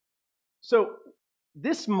So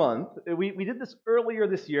this month, we did this earlier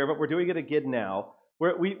this year, but we're doing it again now.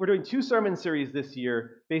 We're doing two sermon series this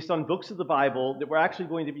year based on books of the Bible that we're actually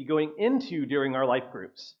going to be going into during our life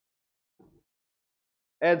groups.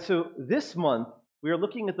 And so this month, we are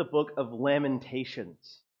looking at the Book of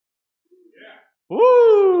Lamentations. Yeah.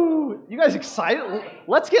 Woo! You guys excited?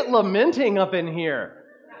 Let's get lamenting up in here.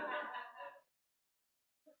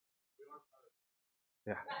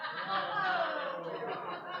 Yeah.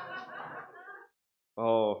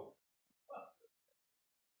 Oh.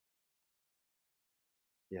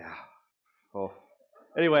 Yeah. Oh.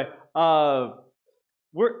 Anyway,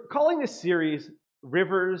 we're calling this series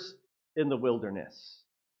Rivers in the Wilderness.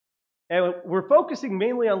 And we're focusing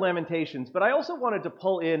mainly on Lamentations, but I also wanted to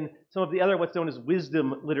pull in some of the other what's known as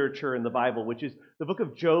wisdom literature in the Bible, which is the book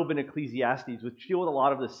of Job and Ecclesiastes, which deal with a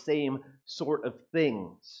lot of the same sort of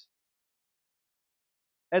things.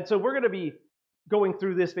 And so we're going to be going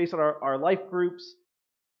through this based on our life groups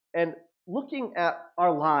and looking at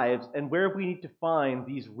our lives and where we need to find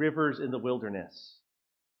these rivers in the wilderness.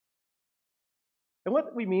 And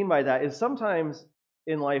what we mean by that is sometimes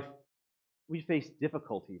in life we face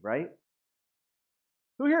difficulty, right?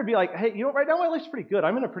 Who here would be like, hey, right now my life's pretty good.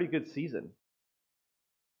 I'm in a pretty good season.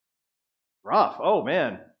 Rough. Oh,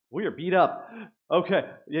 man. We are beat up. Okay.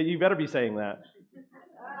 Yeah, you better be saying that.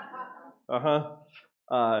 Uh-huh.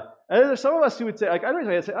 And there's some of us who would say, like,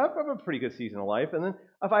 I'd say, I'm a pretty good season of life. And then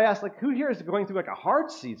if I ask, like, who here is going through, like, a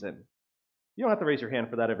hard season? You don't have to raise your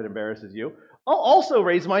hand for that if it embarrasses you. I'll also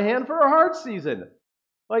raise my hand for a hard season.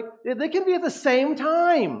 Like, they can be at the same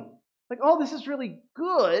time. Like, oh, this is really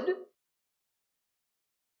good,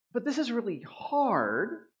 but this is really hard.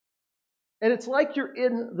 And it's like you're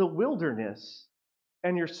in the wilderness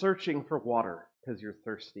and you're searching for water because you're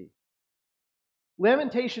thirsty.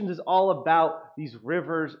 Lamentations is all about these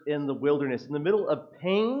rivers in the wilderness. In the middle of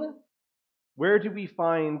pain, where do we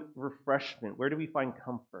find refreshment? Where do we find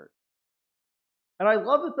comfort? And I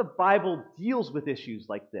love that the Bible deals with issues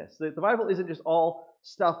like this. The Bible isn't just all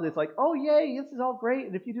stuff that's like, oh, yay, this is all great,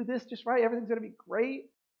 and if you do this just right, everything's going to be great.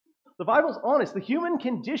 The Bible's honest. The human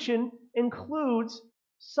condition includes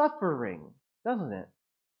suffering, doesn't it?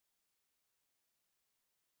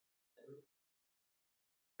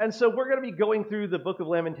 And so we're going to be going through the Book of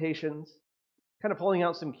Lamentations, kind of pulling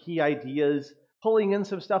out some key ideas, pulling in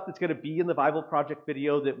some stuff that's going to be in the Bible Project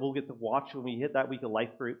video that we'll get to watch when we hit that week of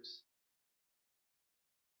life groups.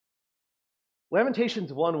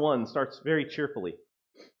 Lamentations 1:1 starts very cheerfully.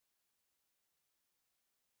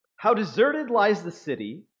 How deserted lies the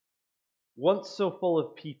city, once so full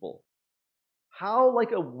of people. How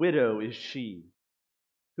like a widow is she,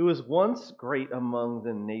 who was once great among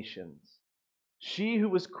the nations. She who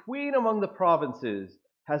was queen among the provinces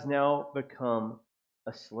has now become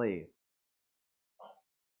a slave.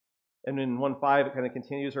 And in 1:5 it kind of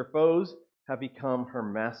continues, her foes have become her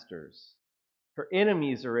masters. Her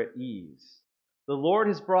enemies are at ease. The Lord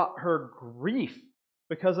has brought her grief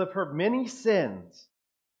because of her many sins,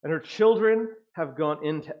 and her children have gone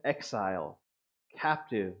into exile,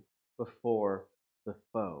 captive before the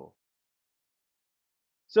foe.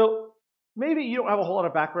 So maybe you don't have a whole lot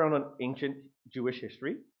of background on ancient Jewish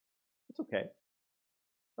history. It's okay.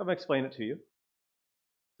 I'm going to explain it to you.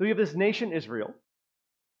 So you have this nation, Israel.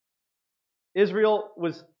 Israel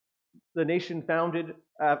was the nation founded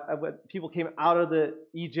when people came out of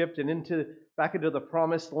Egypt and back into the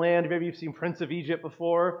promised land. Maybe you've seen Prince of Egypt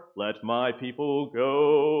before. Let my people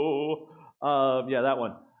go. Yeah, that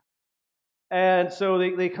one. And so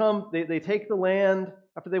they take the land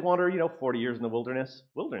after they wander, 40 years in the wilderness.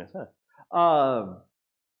 Wilderness, huh?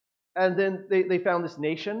 And then they found this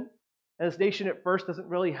nation. And this nation at first doesn't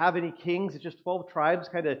really have any kings. It's just 12 tribes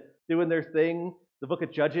kind of doing their thing. The book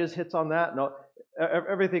of Judges hits on that. No,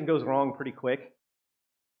 everything goes wrong pretty quick.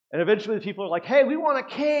 And eventually the people are like, hey, we want a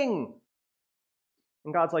king.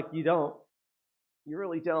 And God's like, you don't. You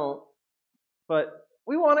really don't. But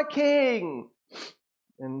we want a king.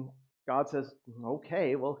 And God says,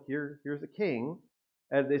 okay, well, here's a king.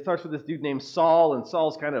 And it starts with this dude named Saul, and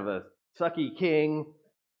Saul's kind of a sucky king.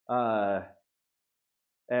 And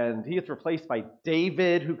he gets replaced by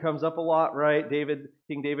David, who comes up a lot, right?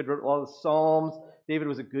 King David wrote a lot of the Psalms. David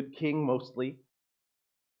was a good king, mostly.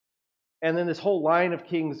 And then this whole line of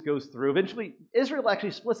kings goes through. Eventually, Israel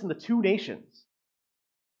actually splits into two nations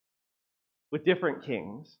with different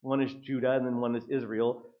kings. One is Judah, and then one is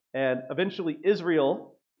Israel. And eventually,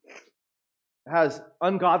 Israel has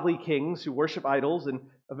ungodly kings who worship idols, and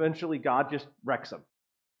eventually God just wrecks them.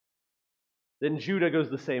 Then Judah goes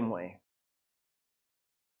the same way.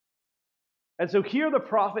 And so here the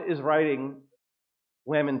prophet is writing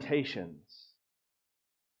Lamentations.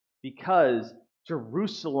 because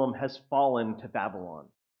Jerusalem has fallen to Babylon.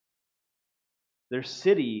 Their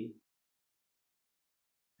city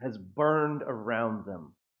has burned around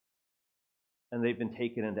them, and they've been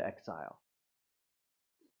taken into exile.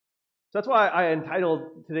 So that's why I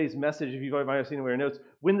entitled today's message, if you might have seen it in your notes,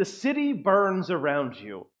 When the City Burns Around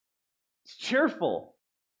You. It's cheerful.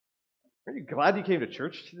 Are you glad you came to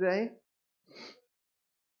church today?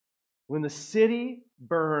 When the city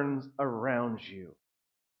burns around you.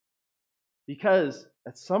 Because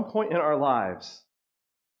at some point in our lives,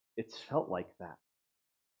 it's felt like that.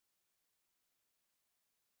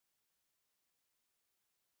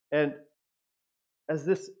 And as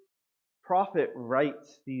this prophet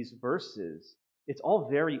writes these verses, it's all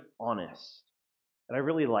very honest. And I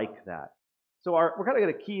really like that. So we're kind of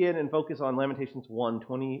going to key in and focus on Lamentations 1,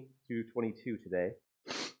 20 through 22 today.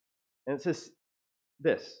 And it says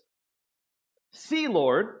this: See,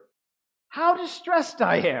 Lord, how distressed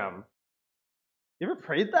I am. You ever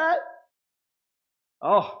prayed that?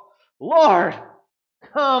 Oh, Lord,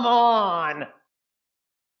 come on.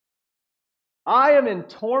 I am in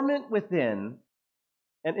torment within,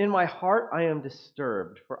 and in my heart I am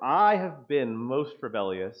disturbed, for I have been most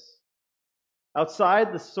rebellious.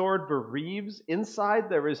 Outside the sword bereaves, inside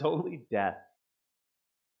there is only death.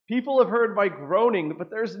 People have heard my groaning, but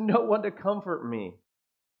there's no one to comfort me.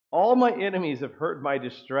 All my enemies have heard my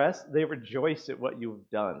distress. They rejoice at what you have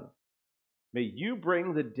done. May you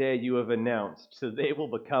bring the day you have announced, so they will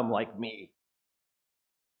become like me.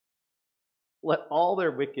 Let all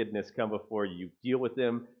their wickedness come before you. Deal with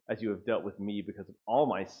them as you have dealt with me because of all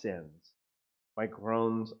my sins. My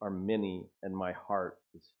groans are many, and my heart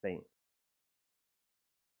is faint.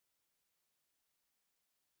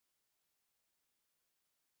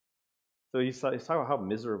 So he's talking about how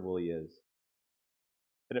miserable he is.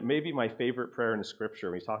 And it may be my favorite prayer in the scripture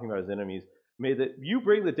when he's talking about his enemies. May that you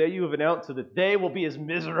bring the day you have announced so that they will be as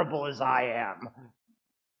miserable as I am.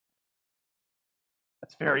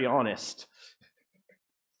 That's very honest.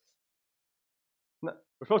 We're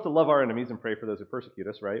supposed to love our enemies and pray for those who persecute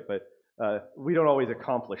us, right? But we don't always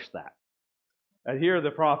accomplish that. And here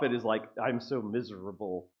the prophet is like, I'm so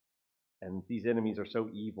miserable, and these enemies are so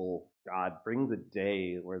evil. God, bring the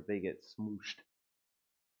day where they get smooshed.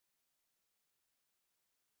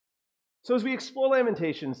 So as we explore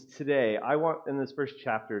Lamentations today, I want in this first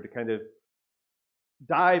chapter to kind of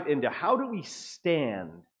dive into how do we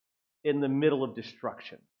stand in the middle of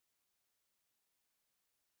destruction?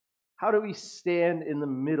 How do we stand in the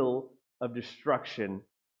middle of destruction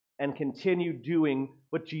and continue doing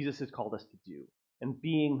what Jesus has called us to do and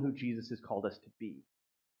being who Jesus has called us to be?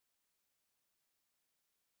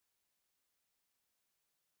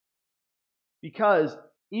 Because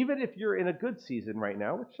even if you're in a good season right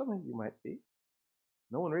now, which some of you might be,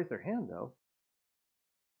 no one raised their hand though,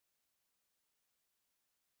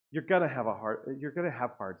 you're gonna have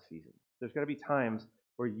hard seasons. There's gonna be times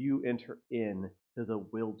where you enter into the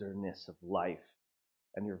wilderness of life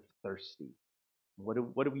and you're thirsty. What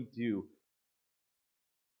do we do?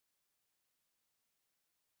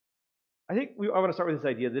 I want to start with this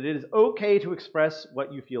idea that it is okay to express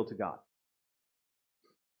what you feel to God.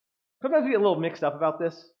 Sometimes we get a little mixed up about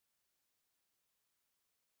this.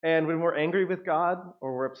 And when we're angry with God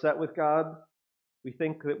or we're upset with God, we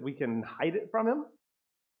think that we can hide it from Him.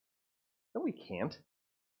 No, we can't.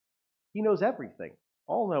 He knows everything,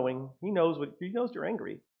 all-knowing. He knows you're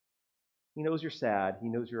angry. He knows you're sad. He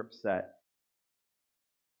knows you're upset.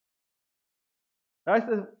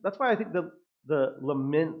 That's why I think the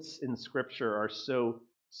laments in Scripture are so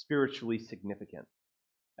spiritually significant.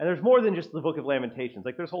 And there's more than just the Book of Lamentations.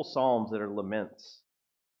 Like there's whole Psalms that are laments.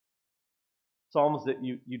 Psalms that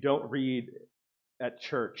you don't read at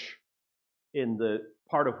church in the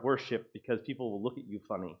part of worship because people will look at you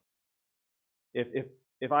funny. If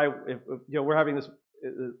we're having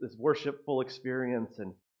this worshipful experience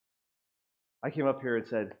and I came up here and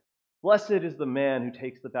said, "Blessed is the man who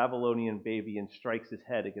takes the Babylonian baby and strikes his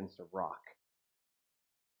head against a rock."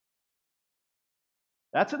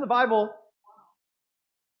 That's in the Bible.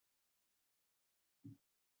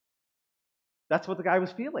 That's what the guy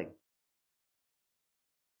was feeling.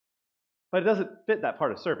 But it doesn't fit that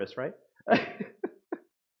part of service, right?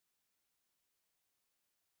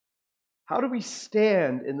 How do we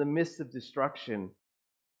stand in the midst of destruction?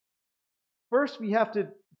 First, we have to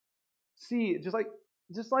see, just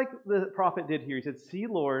like the prophet did here, he said, "See,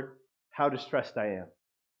 Lord, how distressed I am.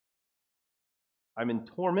 I'm in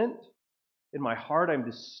torment. In my heart, I'm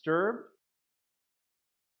disturbed."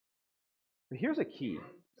 But here's a key.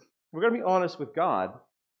 We're going to be honest with God.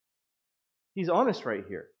 He's honest right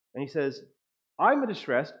here. And he says, I'm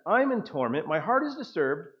distressed, I'm in torment, my heart is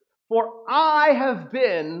disturbed, for I have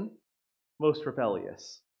been most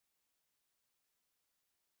rebellious.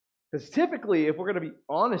 Because typically, if we're going to be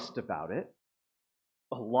honest about it,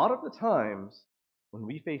 a lot of the times when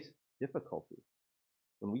we face difficulty,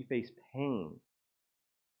 when we face pain,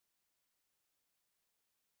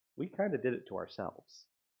 we kind of did it to ourselves.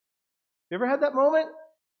 You ever had that moment?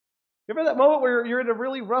 You ever had that moment where you're in a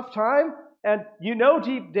really rough time and you know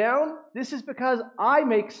deep down, this is because I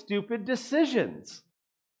make stupid decisions.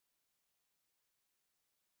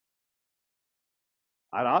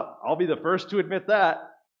 I'll be the first to admit that.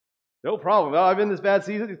 No problem. Oh, I'm in this bad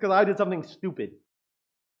season because I did something stupid.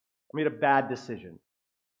 I made a bad decision.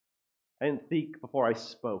 I didn't think before I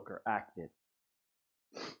spoke or acted.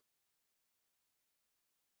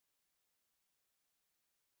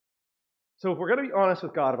 So if we're going to be honest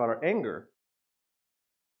with God about our anger,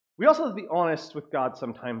 we also have to be honest with God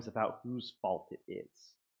sometimes about whose fault it is.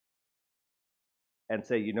 And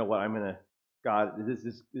say, you know what, God,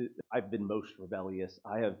 I've been most rebellious.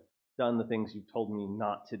 I have done the things you've told me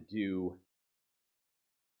not to do,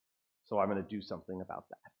 so I'm going to do something about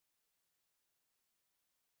that.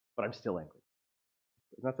 But I'm still angry.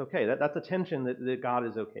 And that's okay. That's a tension that God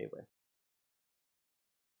is okay with.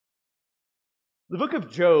 The book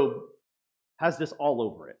of Job has this all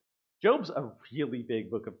over it. Job's a really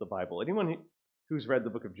big book of the Bible. Anyone who's read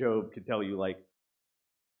the book of Job can tell you, like,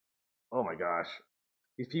 oh my gosh,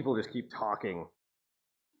 these people just keep talking.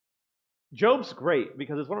 Job's great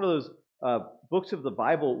because it's one of those books of the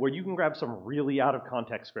Bible where you can grab some really out of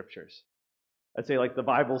context scriptures. I'd say, like, the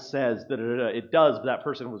Bible says that it does, but that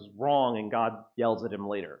person was wrong, and God yells at him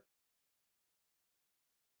later.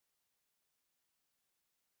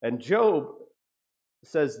 And Job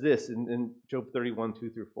says this in Job 31, 2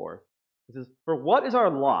 through 4. It says, "For what is our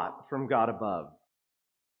lot from God above,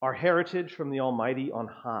 our heritage from the Almighty on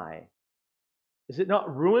high? Is it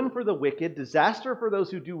not ruin for the wicked, disaster for those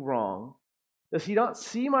who do wrong? Does he not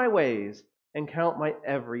see my ways and count my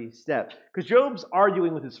every step?" Because Job's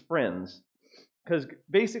arguing with his friends. Because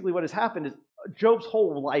basically what has happened is Job's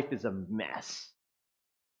whole life is a mess.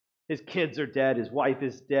 His kids are dead. His wife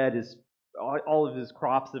is dead. All of his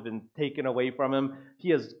crops have been taken away from him. He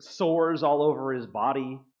has sores all over his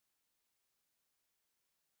body.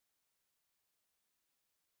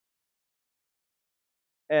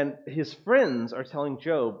 And his friends are telling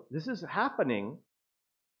Job, this is happening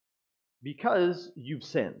because you've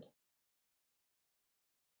sinned.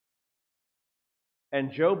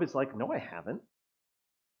 And Job is like, no, I haven't.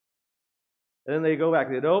 And then they go back,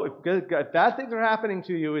 no, if bad things are happening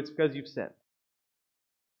to you, it's because you've sinned.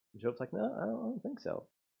 And Job's like, no, I don't think so.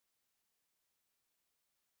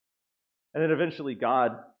 And then eventually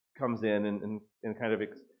God comes in and kind of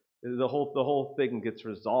the whole thing gets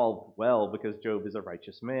resolved well because Job is a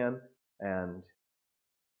righteous man.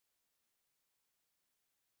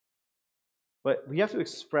 But we have to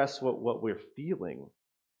express what we're feeling.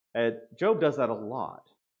 And Job does that a lot.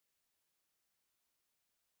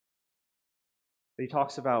 He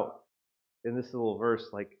talks about in this little verse,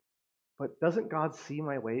 like, but doesn't God see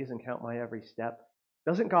my ways and count my every step?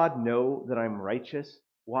 Doesn't God know that I'm righteous?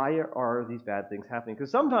 Why are these bad things happening?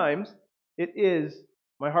 Because sometimes it is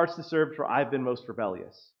my heart's disturbed for I've been most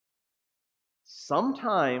rebellious.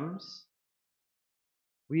 Sometimes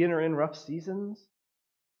we enter in rough seasons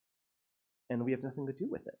and we have nothing to do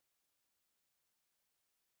with it.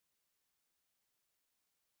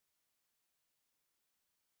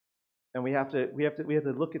 And we have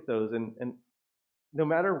to look at those and no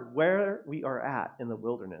matter where we are at in the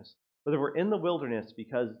wilderness, whether we're in the wilderness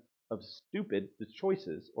because of stupid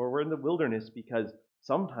choices or we're in the wilderness because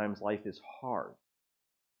sometimes life is hard,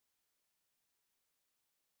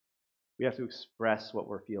 we have to express what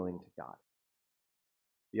we're feeling to God.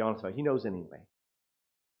 Be honest about it. He knows anyway.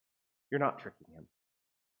 You're not tricking him.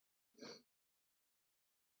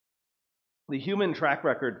 The human track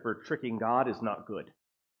record for tricking God is not good.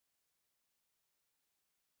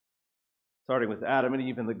 Starting with Adam and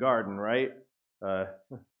Eve in the garden, right?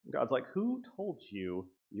 God's like, who told you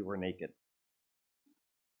you were naked?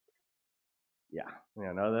 Yeah,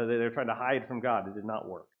 no, they're trying to hide from God. It did not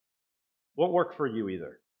work. Won't work for you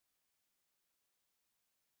either.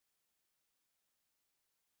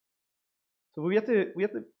 So we have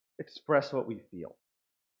to express what we feel.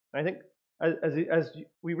 And I think as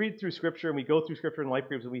we read through Scripture and we go through Scripture in life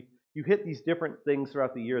groups, and you hit these different things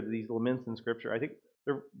throughout the year, these laments in Scripture. I think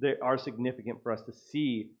they are significant for us to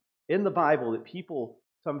see in the Bible that people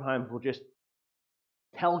sometimes will just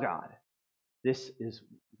tell God, this is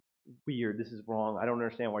weird, this is wrong, I don't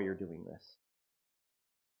understand why you're doing this.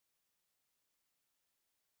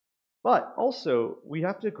 But also, we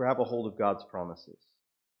have to grab a hold of God's promises.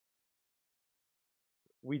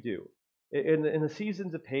 We do. In the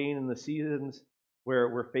seasons of pain, in the seasons where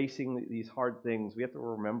we're facing these hard things, we have to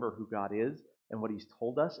remember who God is and what He's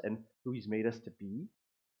told us and who He's made us to be.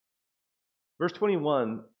 Verse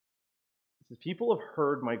 21 says, "People have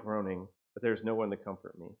heard my groaning, but there is no one to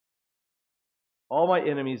comfort me. All my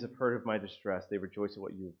enemies have heard of my distress. They rejoice at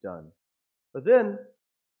what you have done." But then,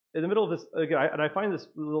 in the middle of this, again, I find this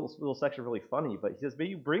little section really funny, but he says, "May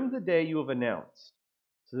you bring the day you have announced,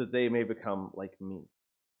 so that they may become like me."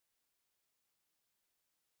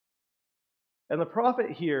 And the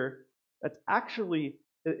prophet here, that's actually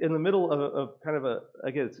in the middle of kind of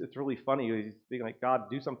again, it's really funny. He's being like, God,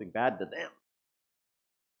 do something bad to them.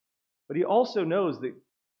 But he also knows that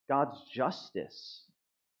God's justice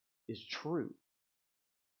is true.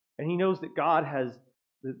 And he knows that God has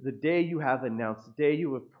the day you have announced, the day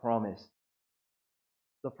you have promised.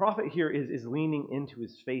 The prophet here is leaning into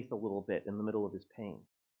his faith a little bit in the middle of his pain.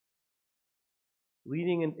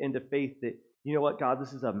 Leaning into faith that, you know what, God,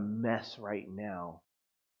 this is a mess right now.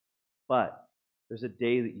 But there's a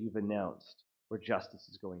day that you've announced where justice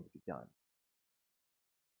is going to be done.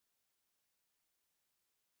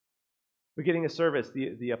 Beginning a service,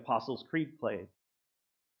 the Apostles' Creed played.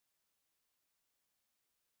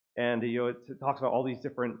 And it talks about all these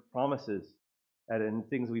different promises and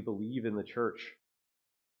things we believe in the church.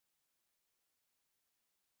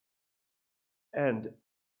 And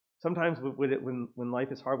sometimes when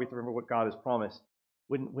life is hard, we have to remember what God has promised.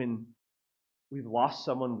 When we've lost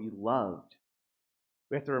someone we loved,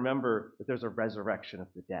 we have to remember that there's a resurrection of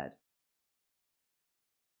the dead.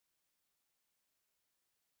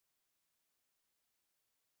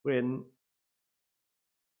 When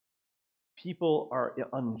people are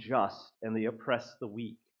unjust and they oppress the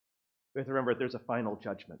weak, we have to remember that there's a final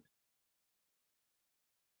judgment.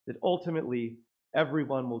 That ultimately,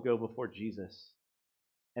 everyone will go before Jesus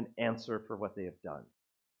and answer for what they have done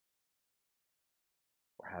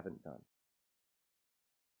or haven't done.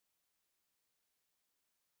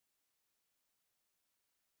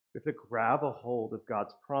 We have to grab a hold of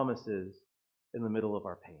God's promises in the middle of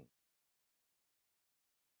our pain.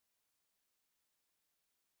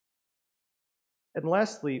 And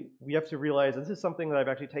lastly, we have to realize, and this is something that I've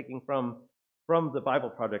actually taken from the Bible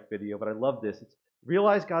Project video, but I love this. It's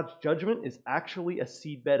realize God's judgment is actually a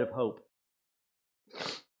seedbed of hope.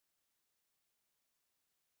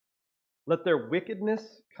 Let their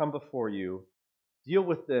wickedness come before you. Deal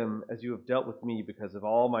with them as you have dealt with me because of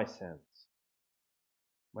all my sins.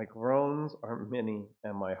 My groans are many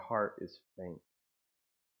and my heart is faint.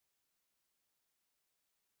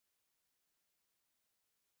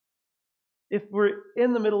 If we're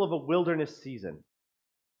in the middle of a wilderness season,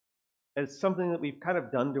 and it's something that we've kind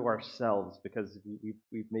of done to ourselves because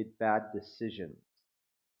we've made bad decisions,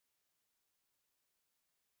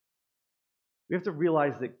 we have to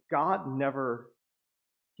realize that God never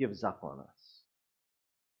gives up on us.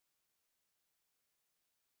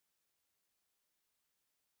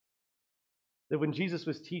 That when Jesus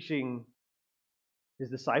was teaching his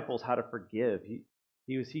disciples how to forgive,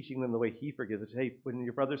 he was teaching them the way he forgives. Hey, when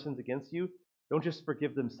your brother sins against you, don't just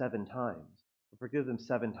forgive them 7 times, but forgive them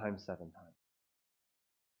 7 times 7 times.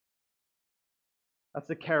 That's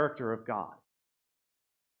the character of God.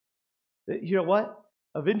 You know what?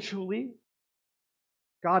 Eventually,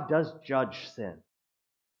 God does judge sin.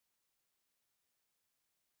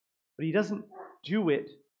 But he doesn't do it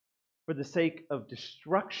for the sake of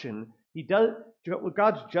destruction.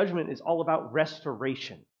 God's judgment is all about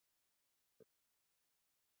restoration.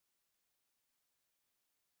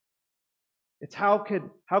 It's how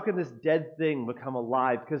can this dead thing become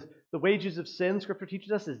alive? Because the wages of sin, Scripture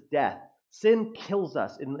teaches us, is death. Sin kills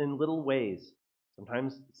us in little ways.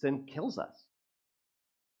 Sometimes sin kills us.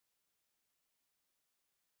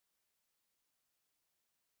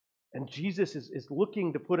 And Jesus is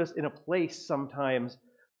looking to put us in a place sometimes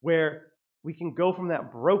where we can go from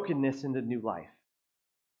that brokenness into new life.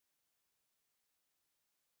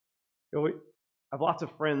 I have lots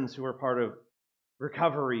of friends who are part of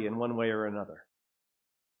recovery in one way or another.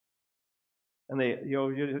 And they,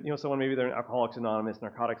 someone, maybe they're in Alcoholics Anonymous,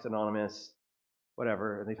 Narcotics Anonymous,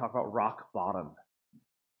 whatever, and they talk about rock bottom.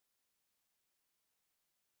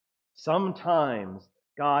 Sometimes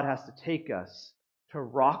God has to take us to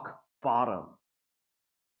rock bottom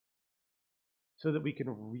so that we can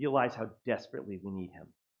realize how desperately we need him.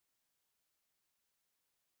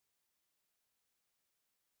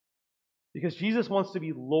 Because Jesus wants to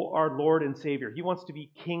be our Lord and Savior. He wants to be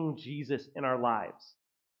King Jesus in our lives.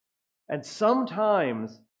 And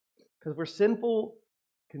sometimes, because we're sinful,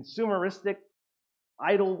 consumeristic,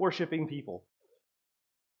 idol-worshiping people,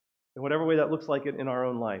 in whatever way that looks like it in our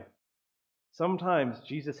own life, Sometimes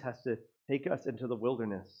Jesus has to take us into the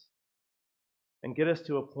wilderness and get us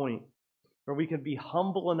to a point where we can be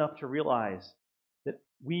humble enough to realize that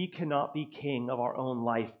we cannot be king of our own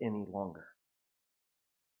life any longer.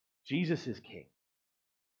 Jesus is king,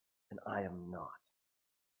 and I am not.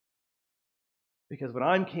 Because when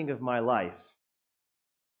I'm king of my life,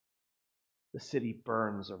 the city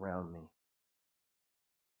burns around me.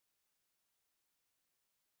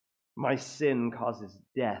 My sin causes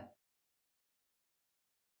death.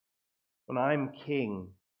 When I'm king,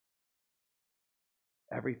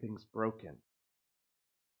 everything's broken.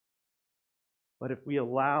 But if we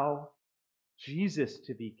allow Jesus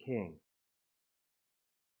to be king,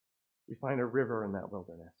 we find a river in that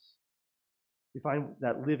wilderness. We find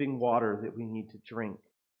that living water that we need to drink.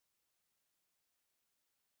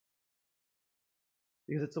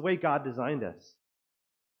 Because it's the way God designed us.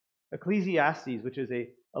 Ecclesiastes, which is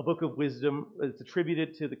a book of wisdom, it's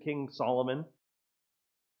attributed to the King Solomon.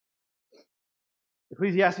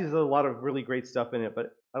 Ecclesiastes has a lot of really great stuff in it,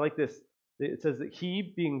 but I like this. It says that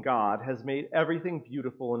he, being God, has made everything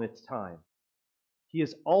beautiful in its time. He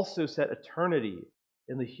has also set eternity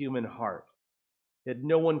in the human heart, yet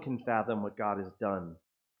no one can fathom what God has done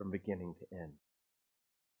from beginning to end.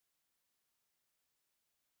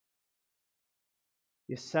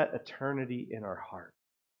 He has set eternity in our heart.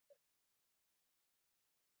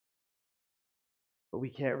 But we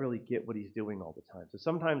can't really get what he's doing all the time. So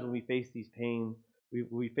sometimes when we face these pains,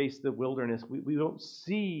 we face the wilderness, we don't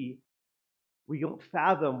see, we don't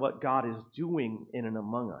fathom what God is doing in and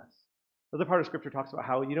among us. Another part of Scripture talks about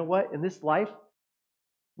how, you know what, in this life,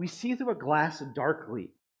 we see through a glass darkly.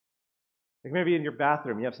 Like maybe in your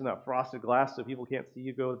bathroom, you have some of that frosted glass so people can't see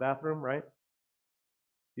you go to the bathroom, right?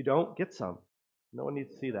 If you don't, get some. No one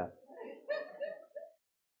needs to see that.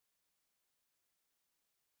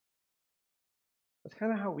 That's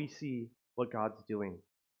kind of how we see what God's doing.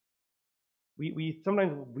 We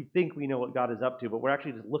sometimes we think we know what God is up to, but we're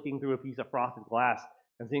actually just looking through a piece of frosted glass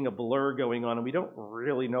and seeing a blur going on, and we don't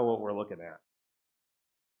really know what we're looking at.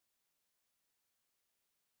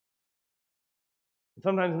 And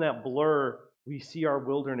sometimes in that blur, we see our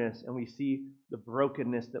wilderness and we see the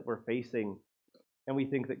brokenness that we're facing, and we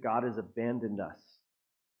think that God has abandoned us.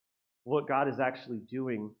 What God is actually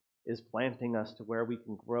doing is planting us to where we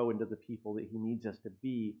can grow into the people that he needs us to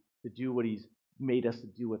be, to do what he's made us to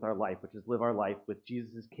do with our life, which is live our life with Jesus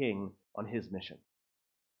as King on his mission.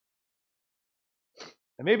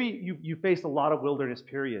 And maybe you face a lot of wilderness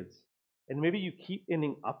periods, and maybe you keep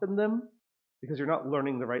ending up in them because you're not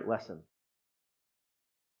learning the right lesson.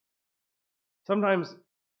 Sometimes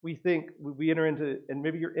we think we enter into, and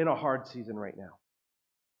maybe you're in a hard season right now.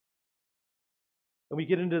 And we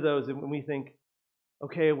get into those and we think,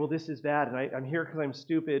 okay, well, this is bad, and I'm here because I'm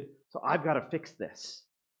stupid, so I've got to fix this.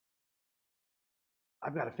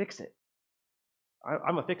 I've got to fix it.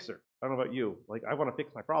 I'm a fixer. I don't know about you. Like, I want to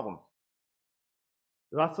fix my problems.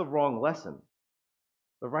 That's the wrong lesson.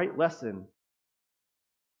 The right lesson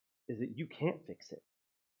is that you can't fix it.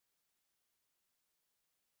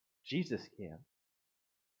 Jesus can.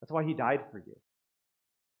 That's why he died for you.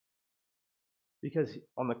 Because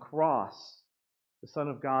on the cross, the Son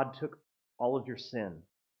of God took all of your sin,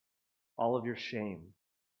 all of your shame.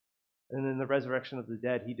 And in the resurrection of the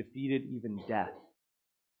dead, he defeated even death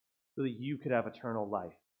so that you could have eternal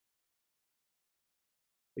life.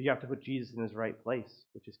 But you have to put Jesus in his right place,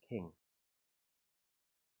 which is King.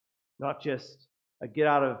 Not just a get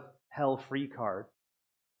out of hell free card.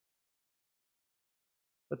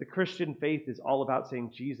 But the Christian faith is all about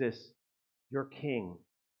saying, Jesus, you're King.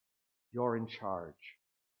 You're in charge.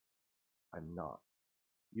 I'm not.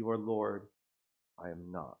 You are Lord. I am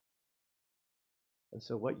not. And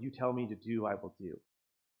so what you tell me to do, I will do.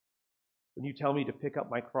 When you tell me to pick up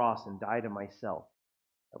my cross and die to myself,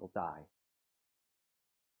 I will die.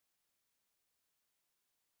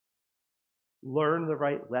 Learn the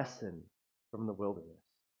right lesson from the wilderness,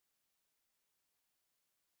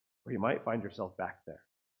 or you might find yourself back there.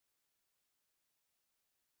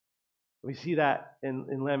 We see that in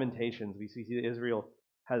Lamentations. We see that Israel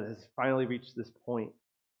has finally reached this point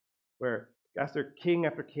where after king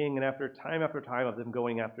and after time of them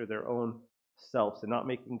going after their own selves and not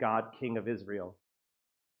making God king of Israel,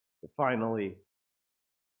 that finally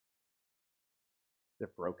they're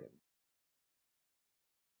broken.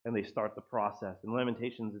 And they start the process. And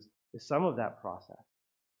Lamentations is some of that process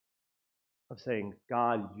of saying,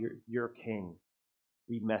 God, you're king.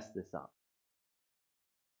 We messed this up.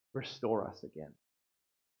 Restore us again.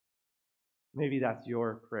 Maybe that's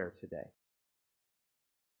your prayer today.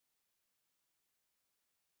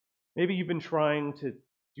 Maybe you've been trying to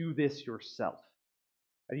do this yourself,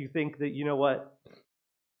 And you think that, you know what,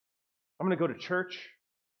 I'm going to go to church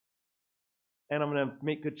and I'm going to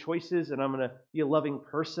make good choices and I'm going to be a loving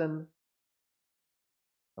person.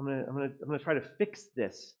 I'm going to try to fix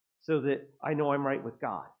this so that I know I'm right with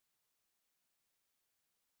God.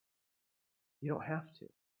 You don't have to.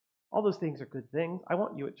 All those things are good things. I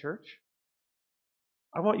want you at church.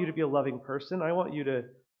 I want you to be a loving person. I want you to,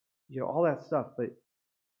 all that stuff. But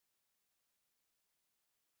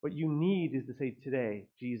what you need is to say today,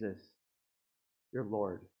 Jesus, you're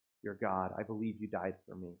Lord, you're God. I believe you died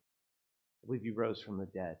for me. I believe you rose from the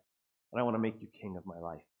dead. And I want to make you king of my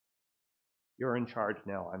life. You're in charge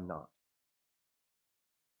now. I'm not.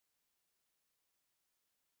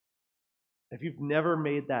 If you've never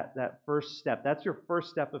made that first step, that's your first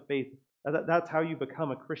step of faith. That's how you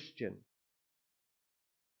become a Christian.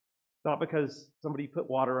 Not because somebody put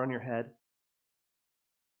water on your head.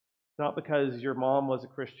 Not because your mom was a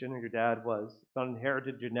Christian or your dad was. It's not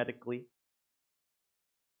inherited genetically.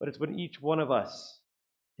 But it's when each one of us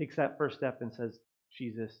takes that first step and says,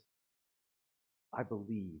 Jesus, I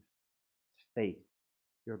believe. It's faith.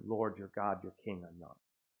 You're Lord, you're God, you're King. I'm not.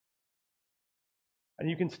 And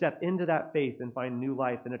you can step into that faith and find new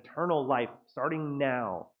life, an eternal life, starting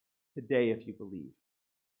now, today, if you believe.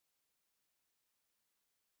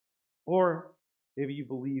 Or maybe you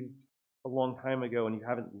believed a long time ago and you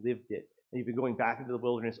haven't lived it. And you've been going back into the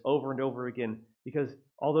wilderness over and over again because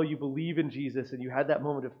although you believe in Jesus and you had that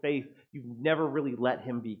moment of faith, you've never really let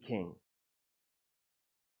him be king.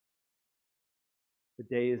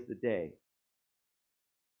 Today is the day.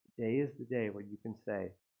 Today is the day where you can say,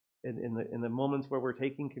 in the moments where we're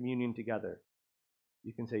taking communion together,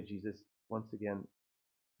 you can say, Jesus, once again,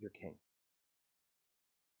 you're king.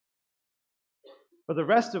 For the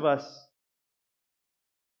rest of us,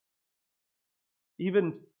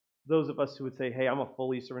 even those of us who would say, hey, I'm a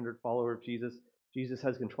fully surrendered follower of Jesus, Jesus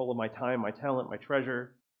has control of my time, my talent, my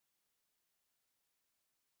treasure,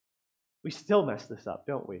 we still mess this up,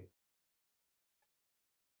 don't we?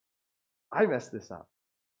 I mess this up.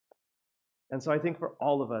 And so I think for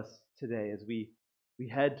all of us today, as we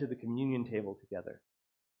head to the communion table together,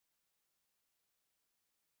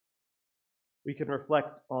 we can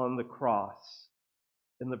reflect on the cross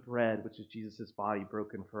and the bread, which is Jesus' body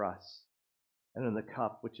broken for us, and in the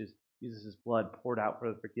cup, which is Jesus' blood poured out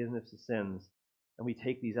for the forgiveness of sins. And we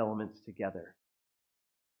take these elements together.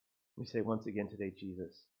 We say once again today,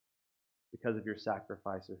 Jesus, because of your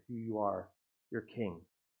sacrifice, of who you are, your King,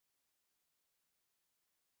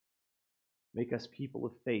 make us people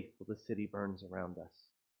of faith while the city burns around us,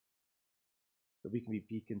 that we can be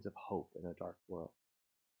beacons of hope in a dark world.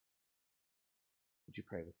 Would you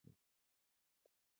pray with me?